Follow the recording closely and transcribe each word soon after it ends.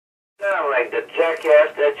sound like the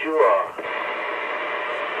jackass that you are.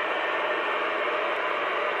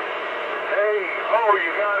 Hey, oh,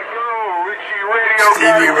 you gotta go. Richie Radio.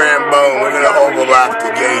 Stevie Rambone, we're gonna overlap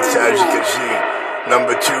the gates, as you can see.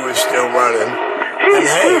 Number 2 is still running. And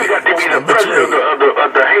hey, it's number 3.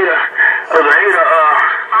 Of the hater,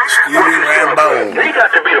 Stevie Rambone. He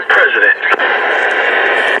got to be the president.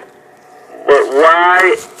 But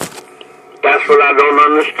why? That's what I don't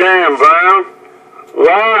understand, Brown.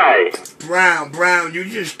 Why? Brown, you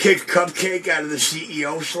just kicked Cupcake out of the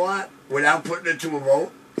CEO slot without putting it to a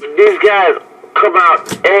vote? These guys come out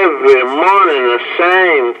every morning the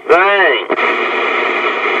same thing.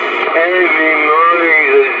 Every morning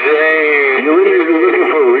the same. You really looking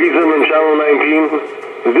for a reason in Channel 19?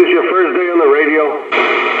 Is this your first day on the radio?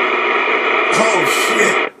 Oh,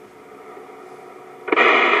 shit.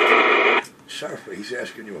 Surfer, he's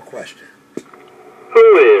asking you a question. Who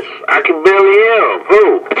is? I can barely hear him.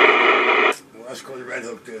 Who? Well, that's because Red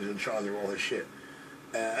Hook is in charge of all his shit.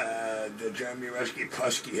 The Jeremy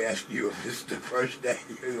Resky-Pusky asked you if this is the first day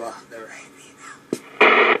you're on the radio.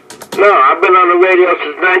 No, I've been on the radio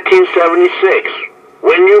since 1976.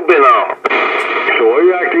 When you been on? So why are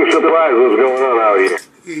you acting surprised? What's going on out here?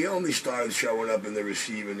 He only started showing up in the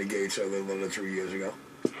receiving the gates a little under 3 years ago.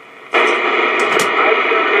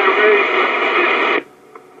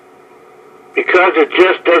 Because it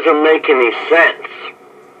just doesn't make any sense.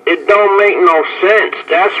 It don't make no sense.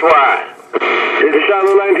 That's why. It's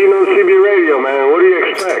Channel 19 on CB Radio, man. What do you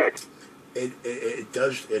expect? It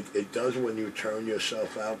does when you turn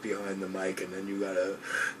yourself out behind the mic, and then you gotta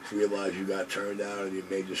realize you got turned out and you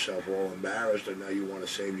made yourself all embarrassed, and now you want to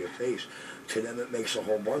save your face. To them, it makes a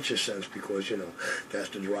whole bunch of sense because that's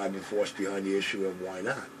the driving force behind the issue of why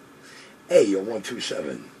not. Hey, you're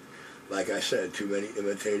 127. Like I said, too many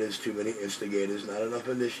imitators, too many instigators, not enough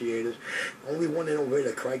initiators. Only one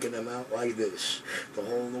innovator cranking them out like this. The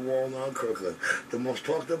hole in the wall non-Kirkland. The most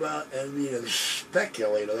talked about, envied, and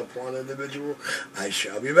speculated upon individual. I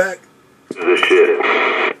shall be back. The shit.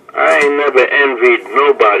 I ain't never envied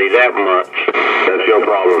nobody that much. That's your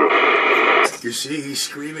problem. You see, he's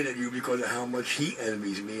screaming at you because of how much he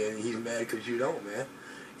envies me, and he's mad because you don't, man.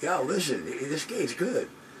 Yo, listen, this game's good.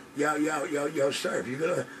 Yo, Surf, you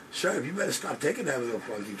better stop taking that little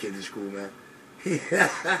funky kid to school, man.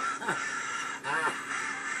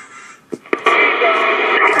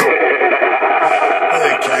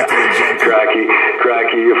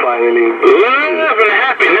 Cracky, you finally... Love and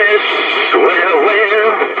happiness, well, don't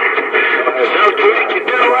make you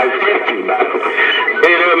do right.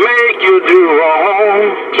 It'll make you do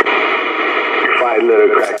wrong. Fine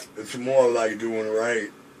little crack. It's more like doing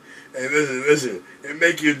right. Hey, listen, it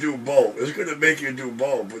make you do both. It's going to make you do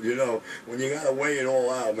both, but when you got to weigh it all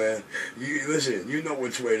out, man, you know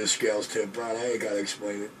which way the scales tip, Brown. I ain't got to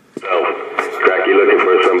explain it. So, Cracky looking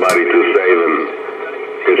for somebody to save him,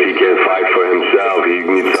 because he can't fight for himself. He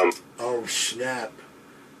needs some... Oh, snap.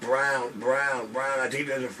 Brown, I think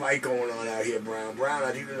there's a fight going on out here, Brown,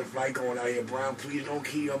 I think there's a fight going on out here. Brown, please don't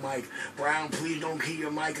key your mic. Brown, please don't key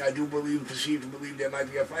your mic. I do perceive to believe there might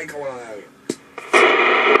be a fight going on out here.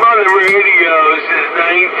 On the radio since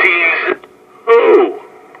 19...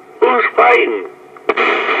 Who's fighting?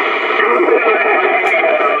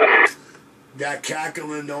 That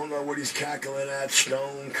cackling, don't know what he's cackling at.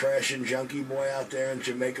 Stone, crashing junkie boy out there in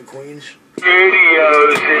Jamaica, Queens.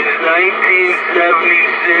 Radio since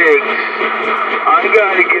 1976. I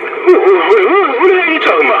gotta get... What the hell are you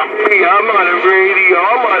talking about? Hey, I'm on the radio.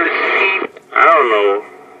 I'm on the seat. I don't know.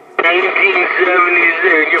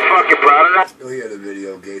 1976. You're fucking proud of that? You'll hear the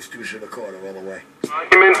video, Gates. Deuce in the corner all the way.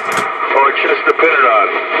 Argument or just the Pentagon?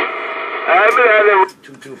 I've been having...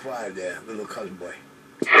 225 there, little cousin boy.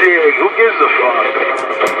 Say, who gives a fuck?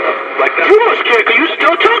 Like that. You don't scared because you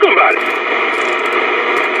still talking about it.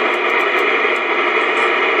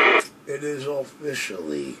 It is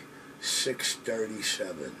officially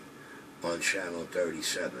 6:37 on Channel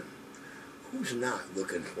 37. Who's not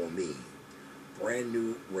looking for me? Brand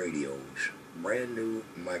new radios, brand new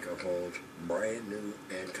microphones, brand new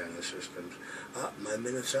antenna systems. My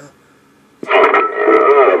minute's up. Not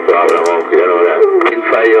a problem, okay, I know that.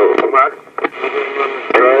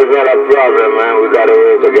 It's not a problem, man. We gotta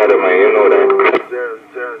work together, man. You know that.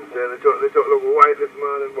 They took little white this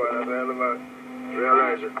morning, boy. That's all about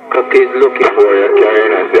realize it. Cookie's looking for you,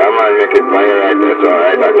 carrying us. I'm gonna make it fire right there. It's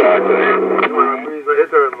alright, I got it. Please, it's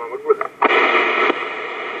her, mama. Good.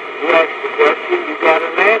 You asked the question, you got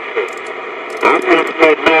an answer. I'm going to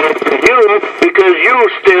make matter for you because you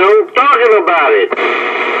still talking about it.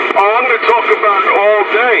 Oh, I'm going to talk about it all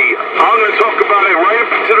day. I'm going to talk about it right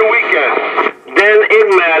up to the weekend. Then it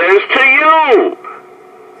matters to you.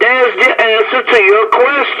 There's answer to your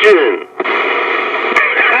question.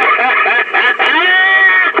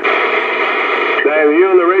 Damn, you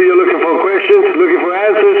on the radio looking for questions? Looking for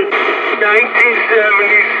answers?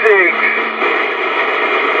 1976.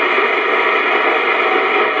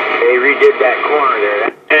 They redid that corner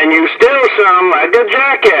there. And you still sound like a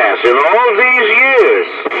jackass in all these years.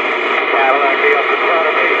 Cadillac be up in front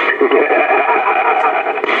of me.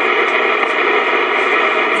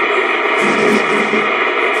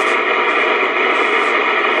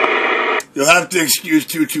 You'll have to excuse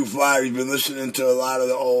 225. He's been listening to a lot of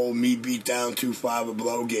the old Me Beat Down 25 of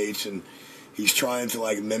Blowgates, and he's trying to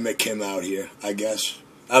like mimic him out here, I guess.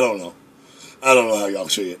 I don't know how y'all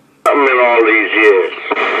see it. In all these years.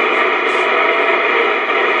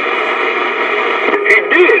 He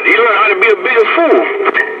did. He learned how to be a bigger fool.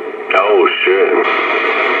 Oh, shit.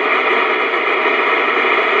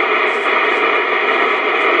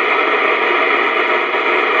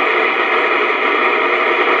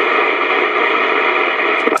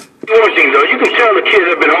 One thing though, you can tell the kids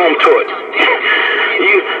have been home taught.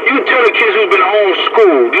 You can tell the kids who've been home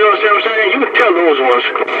schooled. You know what I'm saying? You can tell those ones.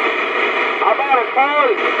 How about it, Paul?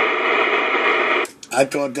 I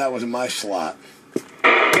thought that was my slot.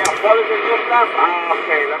 Yeah, Paul is in good stuff? Ah,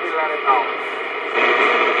 okay, let me let it know.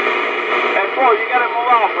 Hey, Paul, you gotta move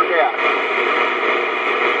on from there.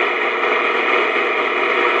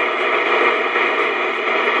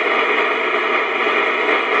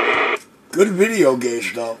 Good video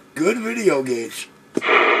gates, though. Good video gates.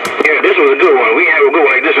 Yeah, this was a good one. We haven't had a good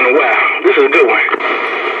one like this in a while. This is a good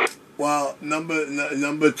one. Well,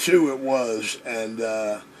 number 2 it was, and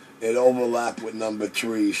it overlapped with number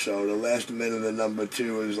 3. So the last minute of number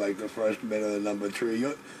 2 is like the first minute of number 3.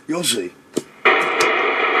 You'll see.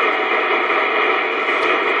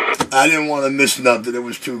 I didn't want to miss nothing. It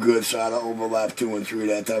was too good, so I'd overlap 2 and 3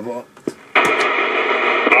 that time. I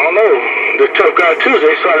don't know. The Tough Guy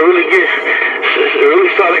Tuesday started really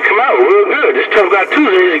started to come out real good. This Tough Guy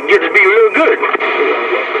Tuesday gets to be real good.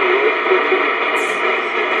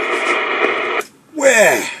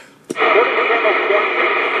 Where?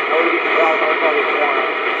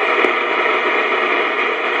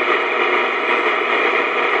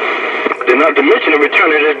 Then not to mention the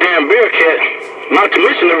return of this damn Bearcat. Not to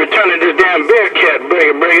mention the return of this damn Bearcat,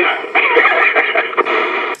 Brigger.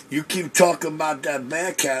 You keep talking about that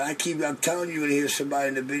Bearcat. I'm telling you, to hear somebody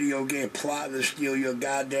in the video game plotting to steal your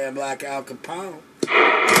goddamn like Al Capone.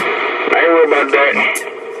 I ain't worried about that.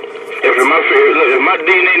 If my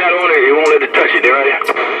DNA not on it, it won't let it touch it, right?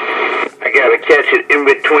 I gotta catch it in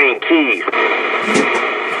between keys.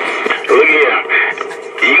 Look here.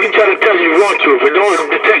 You can try to touch it if you want to. If it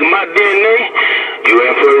don't detect my DNA, you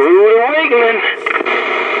in for a rude awakening.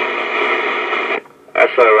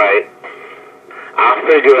 That's alright. I'll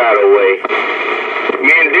figure out a way.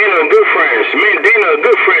 Me and Dina are good friends.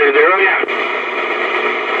 There, right?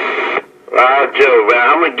 Joe, man,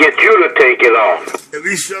 I'm gonna get you to take it off. At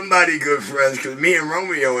least somebody good friends, because me and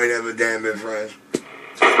Romeo ain't ever damn good friends.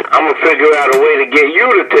 I'm gonna figure out a way to get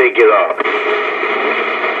you to take it off.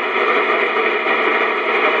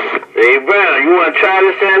 Hey, Brown, you wanna try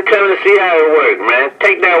this antenna? See how it works, man.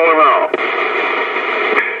 Take that one off.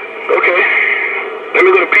 Okay. Let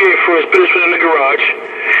me go to PA first, put this one in the garage,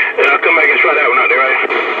 and I'll come back and try that one out there, right?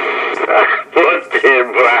 What the,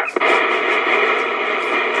 Brown?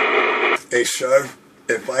 Hey, sir,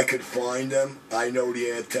 if I could find him, I know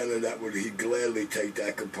the antenna he'd gladly take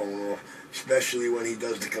that component off, especially when he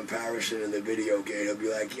does the comparison in the video game. He'll be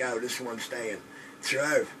like, yo, this one's staying.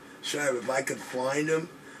 Sir, if I could find him,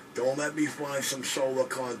 don't let me find some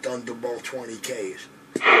Solarcon Thunderbolt 20Ks.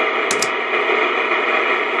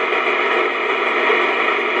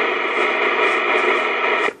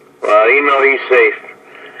 Well, you know he's safe.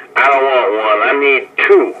 I don't want one. I need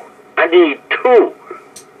 2.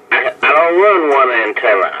 I don't run one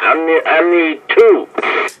antenna. I need 2.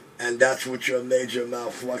 And that's what your major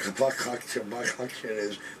malfunction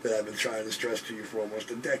is that I've been trying to stress to you for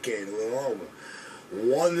almost a decade, a little over.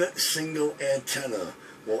 One single antenna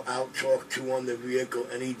will out-talk 2 on the vehicle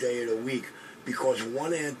any day of the week, because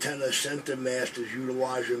one antenna center mast is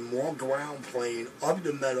utilizing more ground plane of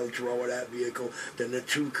the metal draw of that vehicle than the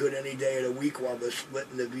 2 could any day of the week while they're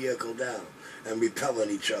splitting the vehicle down and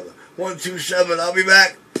repelling each other. 127, I'll be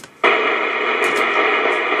back.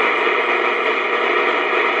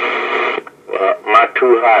 Well, my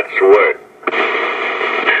 2 hots work.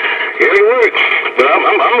 Yeah, they work. But I'm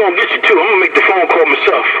going to get you too. I'm going to make the phone call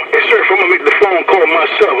myself. Hey, sir, if I'm going to make the phone call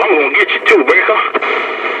myself, I'm going to get you too, Breaker.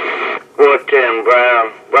 Well, Tim,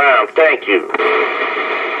 Brown, thank you.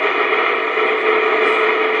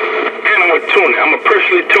 And I'm going to tune it. I'm going to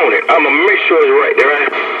personally tune it. I'm going to make sure it's right, all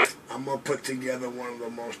right? I'm going to put together one of the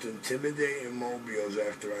most intimidating mobiles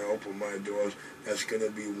after I open my doors. That's going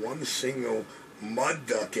to be one single mud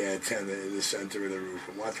duck antenna in the center of the roof.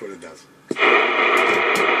 And watch what it does. How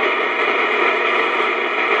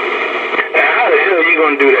the hell are you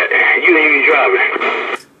going to do that? You ain't even driving.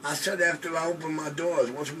 I said after I open my doors.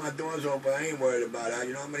 Once my doors open, I ain't worried about that.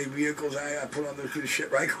 You know how many vehicles I put on this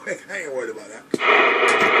shit right quick? I ain't worried about that.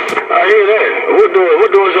 I hear that.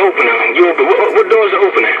 What doors are opening? What doors are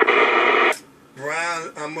opening?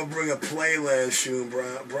 Brown, I'm going to bring a Playland soon,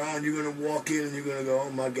 Brown. Brown, you're going to walk in and you're going to go, oh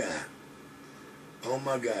my God. Oh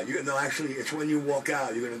my God. No, actually, it's when you walk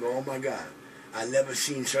out, you're going to go, oh my God. I've never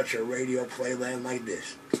seen such a radio Playland like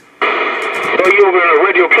this. Oh, you open a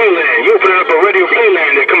radio Playland. You open up a radio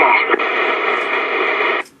Playland there. Come on.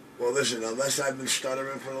 Well, listen, unless I've been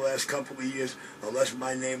stuttering for the last couple of years, unless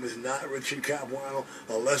my name is not Richard Capuano,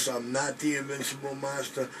 unless I'm not the Invincible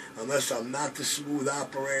Monster, unless I'm not the Smooth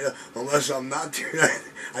Operator, unless I'm not the...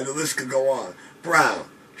 and the list could go on. Brown,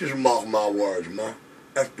 just mark my words, man.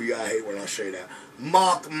 FBI hate when I say that.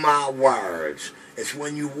 Mark my words. It's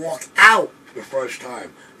when you walk out the first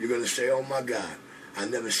time, you're going to say, oh my God,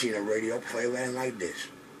 I've never seen a radio Playland like this.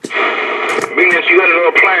 Being that you got it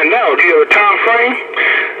all planned out, do you have a time frame?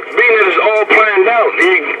 Being that it's all planned out, do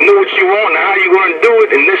you know what you want and how you're going to do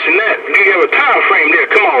it and this and that? Do you have a time frame there?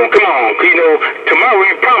 Come on. You know, tomorrow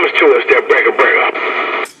ain't promised to us that breaker.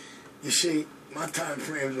 You see, my time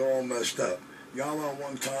frames are all messed up. Y'all on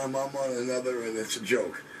one time, I'm on another, and it's a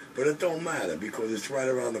joke. But it don't matter because it's right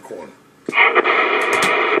around the corner.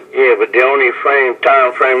 Yeah, but the only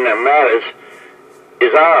time frame that matters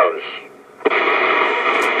is ours.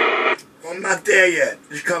 Well, I'm not there yet.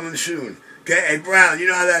 It's coming soon. Okay, hey Brown, you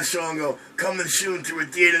know how that song goes? Coming soon to a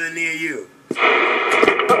theater near you. But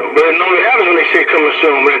it normally happens when they say coming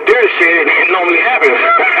soon. But if they're saying it normally happens.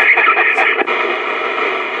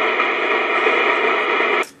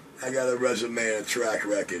 I got a resume and a track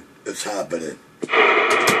record. It's happening.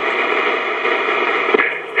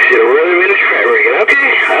 Shit, really made a track record. Okay,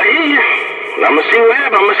 I hear you. I'm gonna see what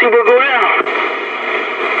happens. I'm gonna see what go down.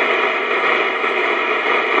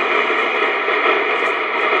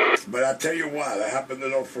 But I tell you what, I happen to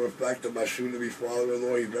know for a fact that my soon-to-be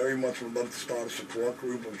father-in-law, he very much would love to start a support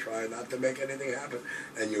group of trying not to make anything happen.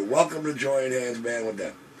 And you're welcome to join hands, man, with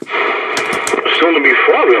them. Soon-to-be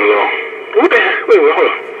father-in-law? What the heck? Wait, hold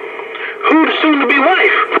on. Who the soon-to-be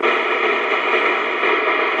wife?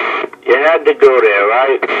 You had to go there,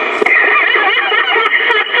 right?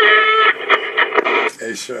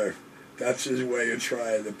 Hey, sir. That's his way of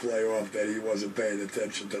trying to play off that he wasn't paying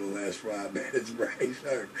attention to the last 5 minutes, right,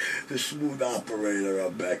 sir? The Smooth Operator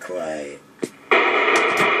up back quiet.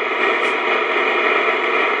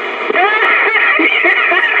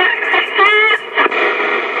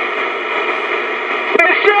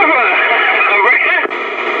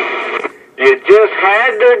 You just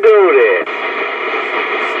had to go there.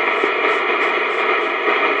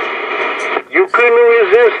 You couldn't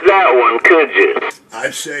resist that one, could you?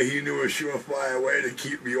 I'd say he knew a surefire way to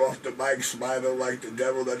keep me off the mic smiling like the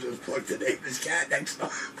devil that just plucked the neighbor's cat next door.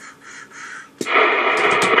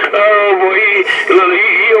 Oh, boy, he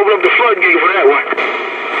opened up the floodgate for that one.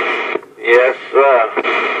 Yes, sir.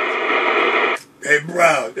 Hey,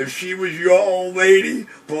 Brown, if she was your old lady,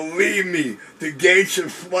 believe me, the gates are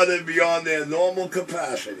flooded beyond their normal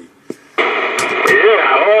capacity.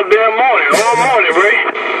 Yeah, all damn morning, Ray.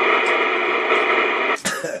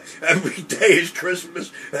 Every day is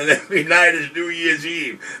Christmas and every night is New Year's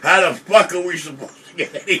Eve. How the fuck are we supposed to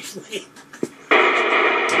get any sleep?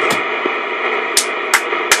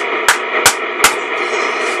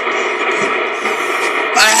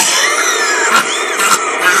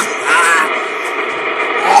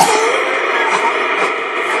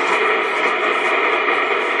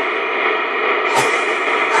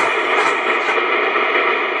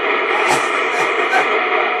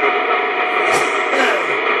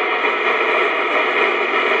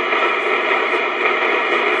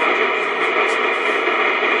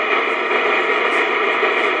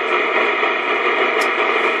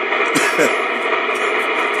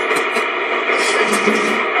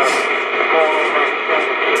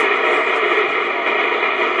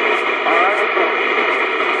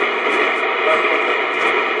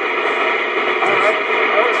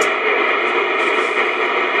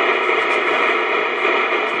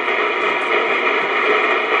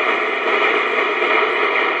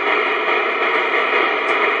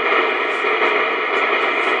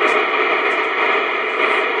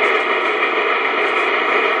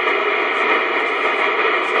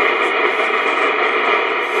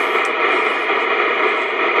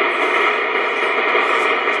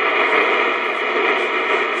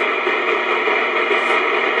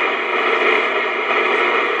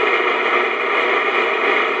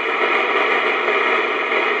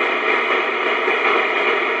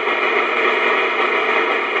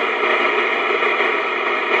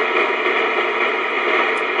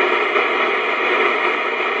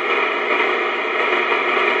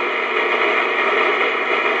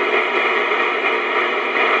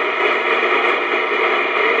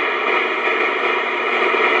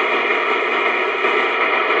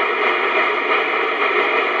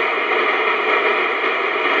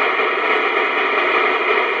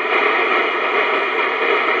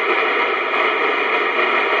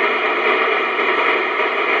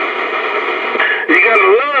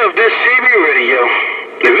 radio.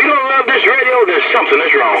 If you don't love this radio, there's something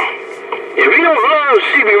that's wrong. If you don't love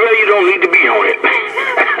CB radio, you don't need to be on it.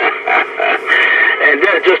 And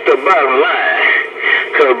that's just the bottom line.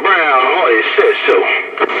 Because Brown Hardy said so.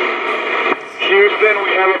 Houston,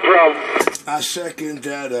 we have a problem. I second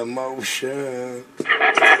that emotion.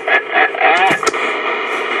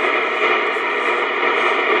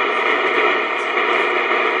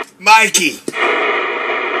 Mikey.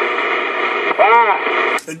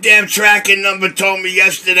 The damn tracking number told me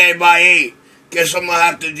yesterday by 8. Guess I'm gonna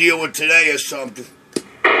have to deal with today or something.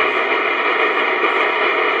 Mike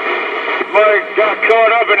got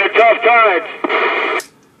caught up in the tough times.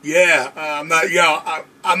 Yeah, I'm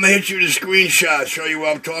gonna hit you the screenshot, show you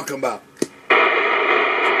what I'm talking about.